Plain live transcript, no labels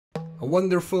A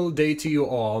wonderful day to you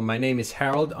all. My name is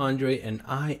Harold Andre and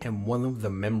I am one of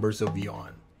the members of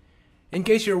Ajarn. In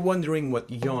case you're wondering what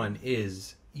Ajarn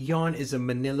is a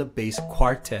Manila-based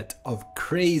quartet of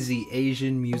crazy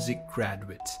Asian music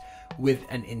graduates with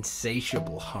an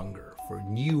insatiable hunger for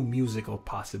new musical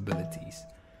possibilities.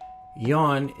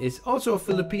 Ajarn is also a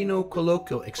Filipino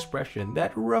colloquial expression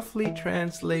that roughly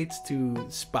translates to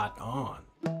spot on.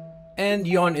 And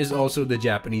Ajarn is also the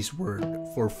Japanese word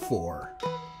for four.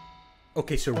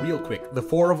 Okay, so real quick, the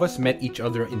four of us met each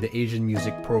other in the Asian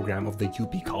music program of the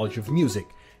UP College of Music.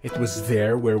 It was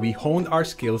there where we honed our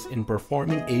skills in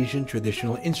performing Asian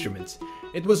traditional instruments.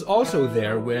 It was also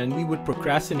there when we would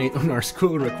procrastinate on our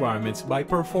school requirements by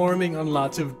performing on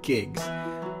lots of gigs.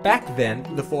 Back then,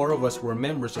 the four of us were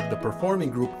members of the performing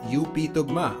group UP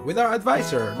Tugma with our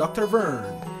advisor, Dr.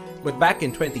 Verne. But back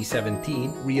in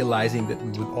 2017, realizing that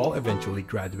we would all eventually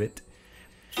graduate,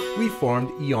 we formed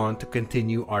Ajarn to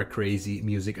continue our crazy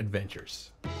music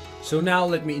adventures. So now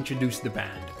let me introduce the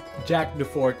band. Jack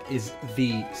Dufour is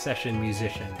the session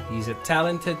musician. He's a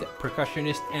talented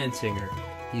percussionist and singer.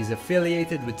 He's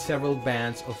affiliated with several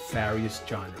bands of various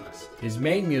genres. His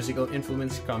main musical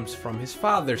influence comes from his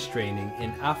father's training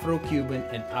in Afro-Cuban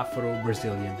and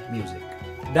Afro-Brazilian music.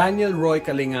 Daniel Roy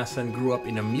Kalingasan grew up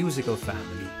in a musical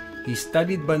family. He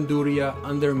studied bandurria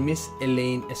under Miss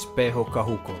Elaine Espejo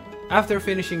Cajuco. After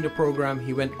finishing the program,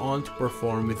 he went on to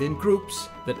perform within groups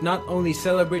that not only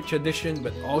celebrate tradition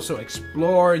but also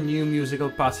explore new musical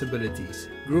possibilities.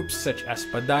 Groups such as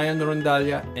Padayan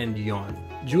Rondalla and Ajarn.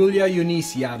 Julia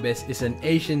Eunice Yabes is an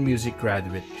Asian music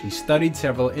graduate. She studied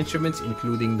several instruments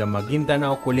including the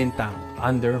Maguindanao Kulintang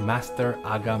under Master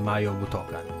Aga Mayo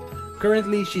Butokan.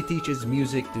 Currently, she teaches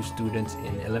music to students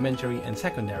in elementary and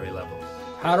secondary levels.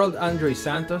 Harold Andre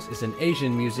Santos is an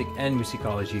Asian music and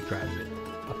musicology graduate.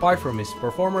 Apart from his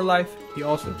performer life, he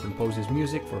also composes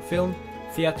music for film,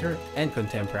 theater, and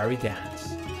contemporary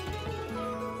dance.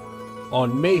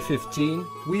 On May 15,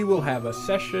 we will have a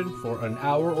session for an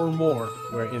hour or more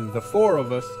wherein the four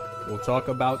of us will talk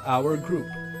about our group,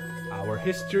 our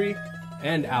history,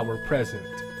 and our present.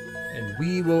 And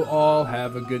we will all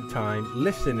have a good time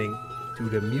listening to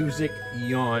the music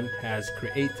Ajarn has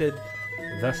created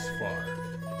thus far.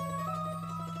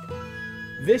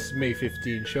 This May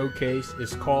 15 showcase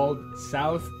is called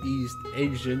Southeast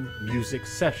Asian Music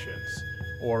Sessions,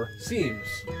 or SEAMS,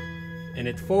 and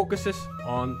it focuses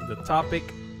on the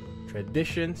topic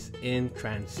Traditions in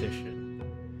Transition.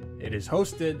 It is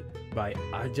hosted by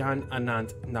Ajarn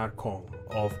Anant Narkkong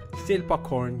of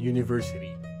Silpacorn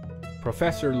University,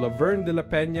 Professor Verne de la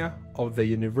Peña of the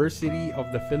University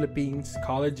of the Philippines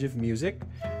College of Music,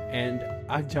 and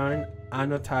Ajarn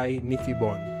Anothai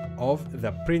Nitibhon of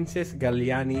the Princess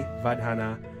Galiani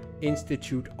Vadhana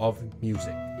Institute of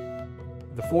Music.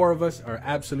 The four of us are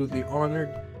absolutely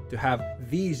honored to have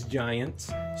these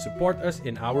giants support us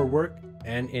in our work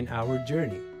and in our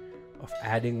journey of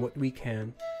adding what we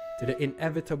can to the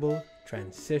inevitable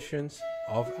transitions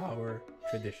of our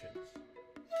traditions.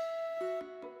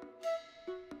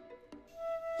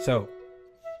 So,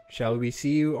 shall we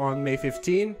see you on May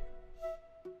 15?